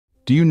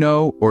Do you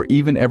know or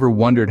even ever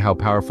wondered how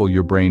powerful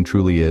your brain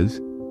truly is?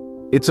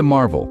 It's a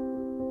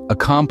marvel. A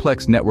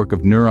complex network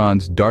of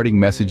neurons darting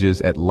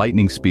messages at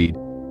lightning speed,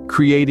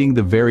 creating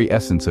the very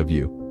essence of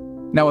you.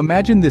 Now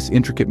imagine this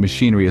intricate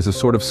machinery as a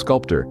sort of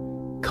sculptor,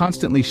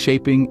 constantly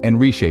shaping and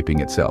reshaping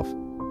itself.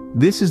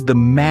 This is the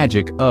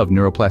magic of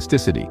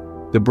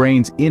neuroplasticity, the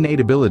brain's innate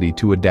ability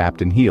to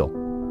adapt and heal.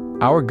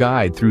 Our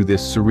guide through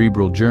this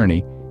cerebral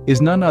journey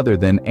is none other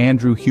than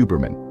Andrew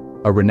Huberman,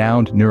 a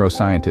renowned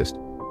neuroscientist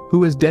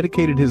who has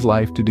dedicated his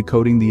life to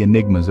decoding the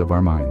enigmas of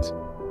our minds.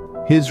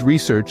 His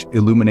research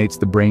illuminates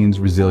the brain's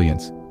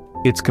resilience,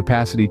 its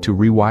capacity to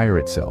rewire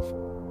itself,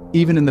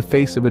 even in the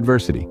face of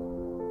adversity.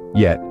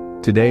 Yet,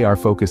 today our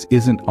focus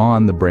isn't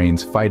on the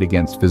brain's fight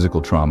against physical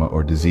trauma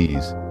or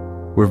disease.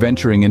 We're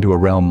venturing into a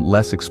realm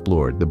less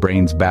explored, the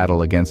brain's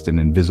battle against an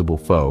invisible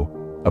foe,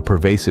 a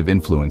pervasive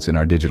influence in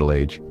our digital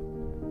age: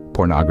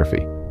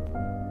 pornography.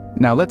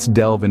 Now let's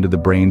delve into the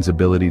brain's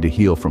ability to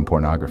heal from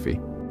pornography.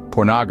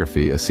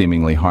 Pornography, a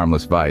seemingly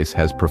harmless vice,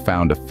 has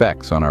profound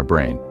effects on our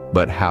brain.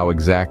 But how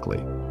exactly?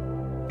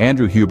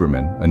 Andrew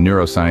Huberman, a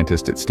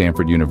neuroscientist at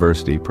Stanford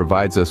University,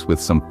 provides us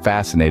with some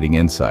fascinating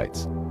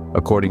insights.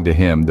 According to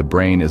him, the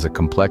brain is a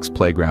complex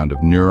playground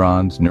of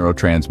neurons,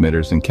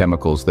 neurotransmitters, and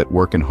chemicals that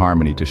work in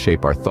harmony to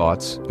shape our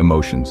thoughts,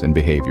 emotions, and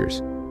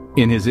behaviors.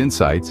 In his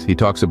insights, he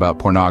talks about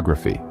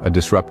pornography, a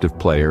disruptive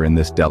player in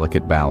this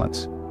delicate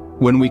balance.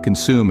 When we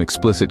consume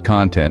explicit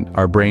content,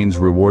 our brain's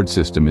reward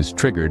system is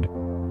triggered,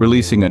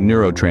 releasing a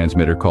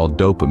neurotransmitter called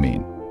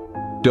dopamine.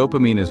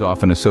 Dopamine is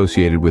often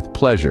associated with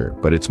pleasure,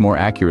 but it's more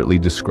accurately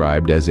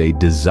described as a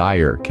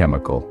desire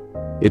chemical.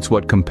 It's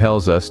what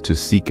compels us to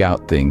seek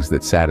out things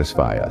that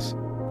satisfy us.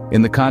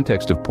 In the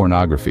context of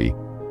pornography,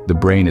 the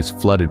brain is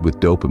flooded with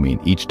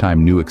dopamine each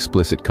time new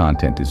explicit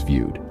content is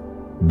viewed.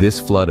 This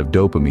flood of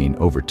dopamine,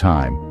 over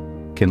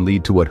time, can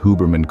lead to what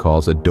Huberman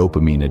calls a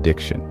dopamine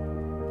addiction.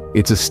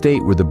 It's a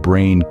state where the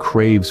brain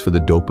craves for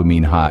the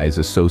dopamine highs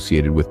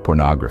associated with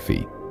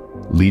pornography,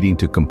 leading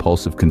to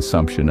compulsive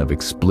consumption of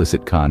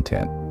explicit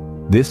content.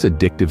 This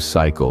addictive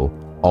cycle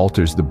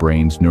alters the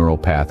brain's neural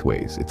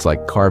pathways. It's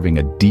like carving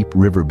a deep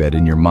riverbed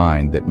in your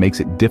mind that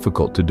makes it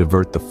difficult to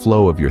divert the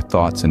flow of your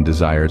thoughts and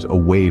desires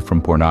away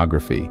from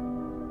pornography.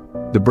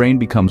 The brain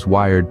becomes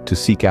wired to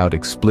seek out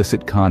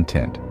explicit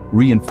content,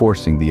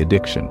 reinforcing the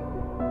addiction.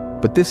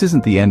 But this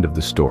isn't the end of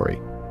the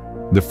story.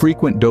 The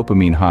frequent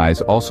dopamine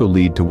highs also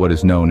lead to what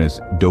is known as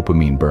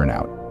dopamine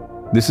burnout.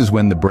 This is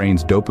when the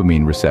brain's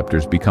dopamine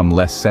receptors become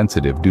less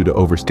sensitive due to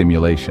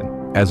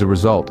overstimulation. As a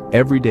result,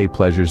 everyday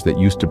pleasures that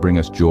used to bring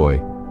us joy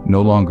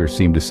no longer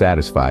seem to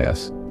satisfy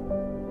us.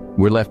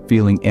 We're left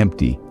feeling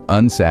empty,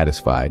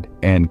 unsatisfied,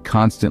 and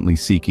constantly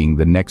seeking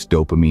the next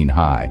dopamine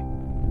high.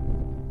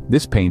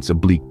 This paints a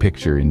bleak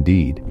picture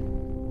indeed.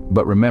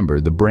 But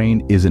remember, the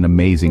brain is an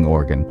amazing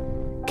organ,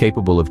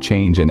 capable of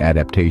change and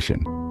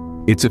adaptation.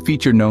 It's a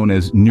feature known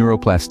as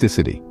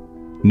neuroplasticity.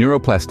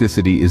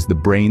 Neuroplasticity is the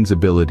brain's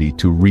ability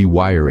to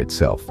rewire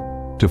itself,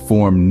 to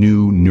form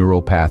new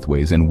neural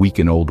pathways and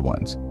weaken old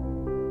ones.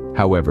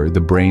 However,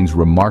 the brain's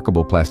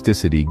remarkable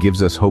plasticity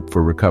gives us hope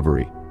for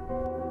recovery.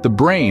 The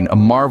brain, a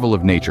marvel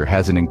of nature,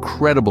 has an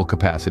incredible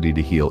capacity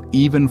to heal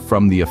even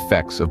from the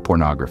effects of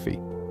pornography.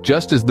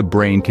 Just as the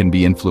brain can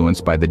be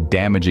influenced by the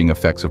damaging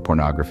effects of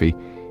pornography,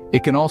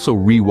 it can also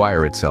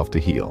rewire itself to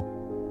heal.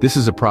 This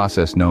is a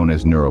process known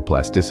as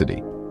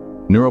neuroplasticity.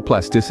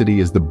 Neuroplasticity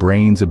is the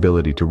brain's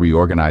ability to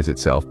reorganize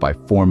itself by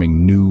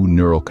forming new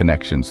neural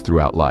connections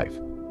throughout life.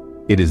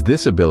 It is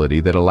this ability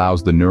that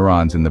allows the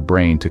neurons in the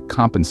brain to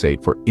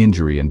compensate for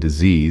injury and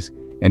disease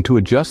and to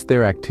adjust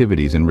their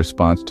activities in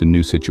response to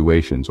new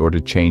situations or to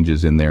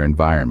changes in their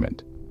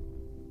environment.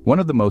 One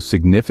of the most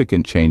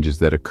significant changes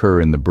that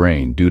occur in the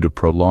brain due to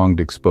prolonged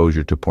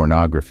exposure to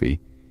pornography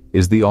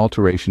is the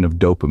alteration of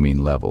dopamine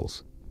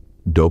levels.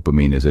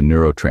 Dopamine is a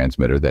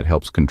neurotransmitter that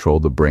helps control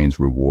the brain's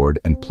reward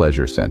and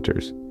pleasure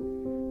centers.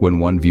 When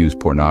one views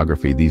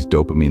pornography, these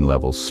dopamine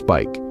levels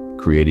spike,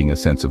 creating a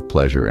sense of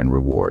pleasure and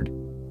reward.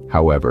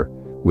 However,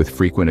 with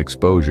frequent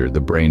exposure, the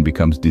brain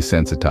becomes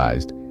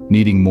desensitized,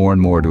 needing more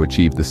and more to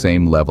achieve the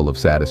same level of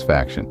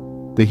satisfaction.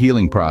 The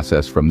healing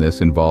process from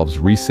this involves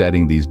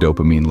resetting these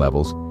dopamine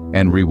levels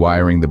and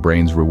rewiring the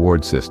brain's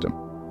reward system.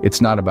 It's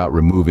not about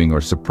removing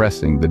or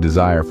suppressing the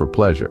desire for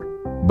pleasure,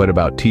 but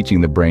about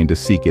teaching the brain to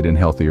seek it in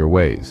healthier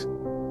ways.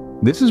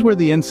 This is where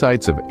the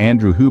insights of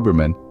Andrew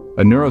Huberman,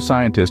 a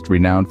neuroscientist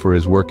renowned for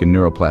his work in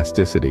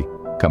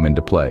neuroplasticity, come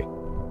into play.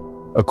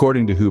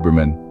 According to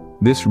Huberman,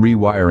 this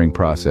rewiring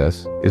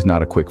process is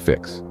not a quick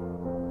fix.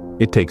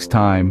 It takes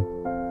time,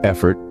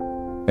 effort,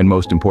 and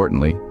most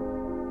importantly,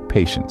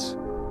 patience.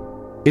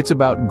 It's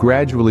about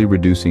gradually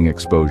reducing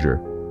exposure,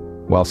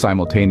 while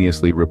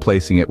simultaneously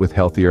replacing it with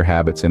healthier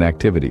habits and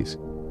activities.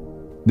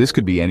 This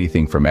could be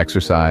anything from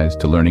exercise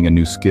to learning a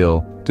new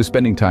skill to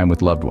spending time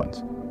with loved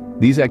ones.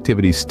 These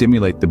activities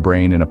stimulate the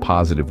brain in a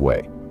positive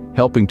way,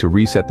 helping to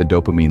reset the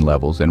dopamine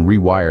levels and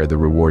rewire the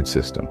reward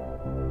system.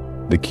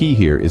 The key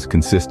here is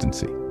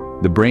consistency.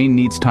 The brain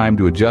needs time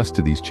to adjust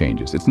to these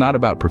changes. It's not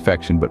about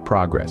perfection but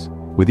progress.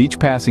 With each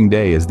passing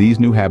day, as these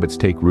new habits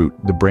take root,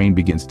 the brain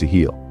begins to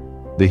heal.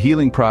 The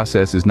healing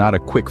process is not a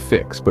quick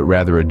fix, but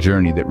rather a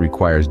journey that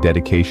requires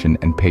dedication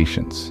and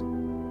patience.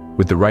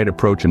 With the right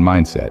approach and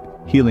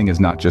mindset, healing is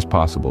not just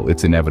possible,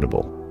 it's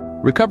inevitable.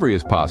 Recovery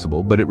is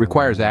possible, but it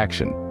requires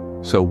action.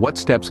 So what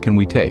steps can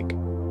we take?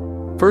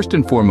 First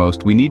and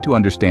foremost, we need to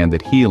understand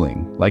that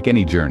healing, like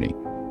any journey,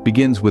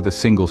 begins with a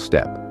single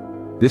step.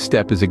 This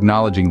step is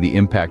acknowledging the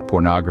impact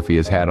pornography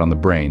has had on the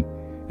brain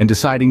and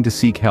deciding to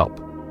seek help.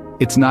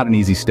 It's not an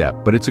easy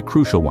step, but it's a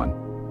crucial one.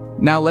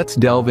 Now let's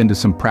delve into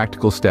some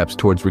practical steps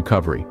towards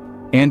recovery.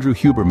 Andrew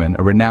Huberman,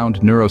 a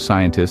renowned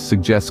neuroscientist,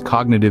 suggests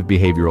cognitive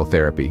behavioral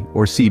therapy,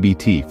 or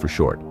CBT for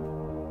short.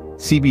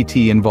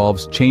 CBT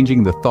involves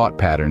changing the thought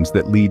patterns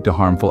that lead to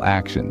harmful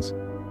actions.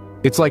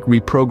 It's like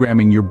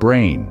reprogramming your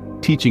brain,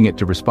 teaching it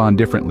to respond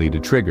differently to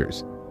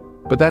triggers.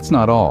 But that's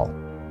not all.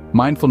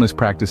 Mindfulness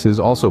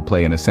practices also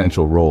play an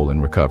essential role in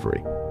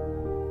recovery.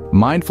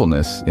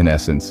 Mindfulness, in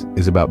essence,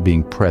 is about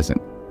being present,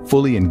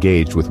 fully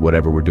engaged with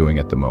whatever we're doing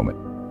at the moment.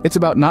 It's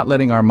about not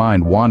letting our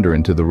mind wander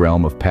into the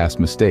realm of past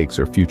mistakes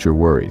or future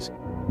worries.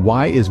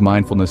 Why is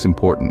mindfulness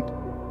important?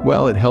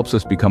 Well, it helps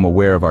us become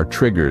aware of our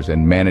triggers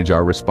and manage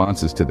our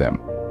responses to them.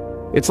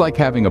 It's like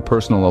having a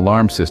personal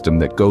alarm system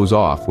that goes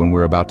off when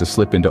we're about to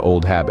slip into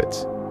old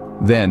habits.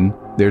 Then,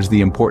 there's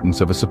the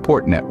importance of a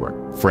support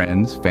network.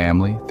 Friends,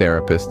 family,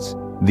 therapists.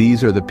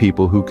 These are the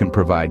people who can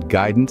provide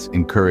guidance,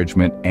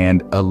 encouragement,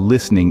 and a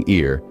listening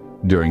ear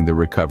during the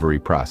recovery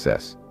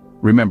process.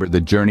 Remember, the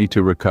journey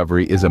to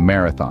recovery is a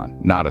marathon,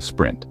 not a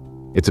sprint.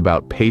 It's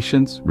about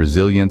patience,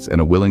 resilience,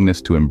 and a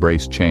willingness to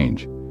embrace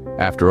change.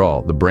 After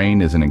all, the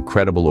brain is an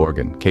incredible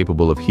organ,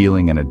 capable of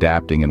healing and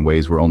adapting in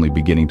ways we're only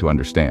beginning to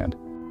understand.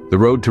 The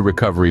road to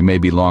recovery may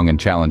be long and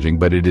challenging,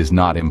 but it is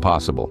not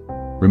impossible.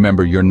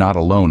 Remember, you're not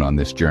alone on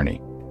this journey.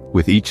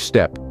 With each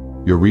step,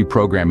 you're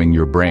reprogramming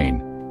your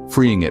brain,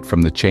 freeing it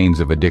from the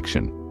chains of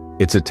addiction.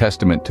 It's a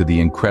testament to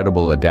the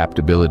incredible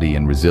adaptability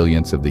and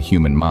resilience of the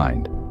human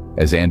mind.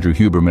 As Andrew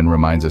Huberman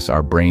reminds us,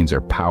 our brains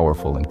are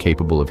powerful and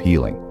capable of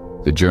healing.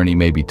 The journey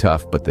may be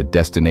tough, but the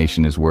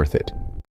destination is worth it.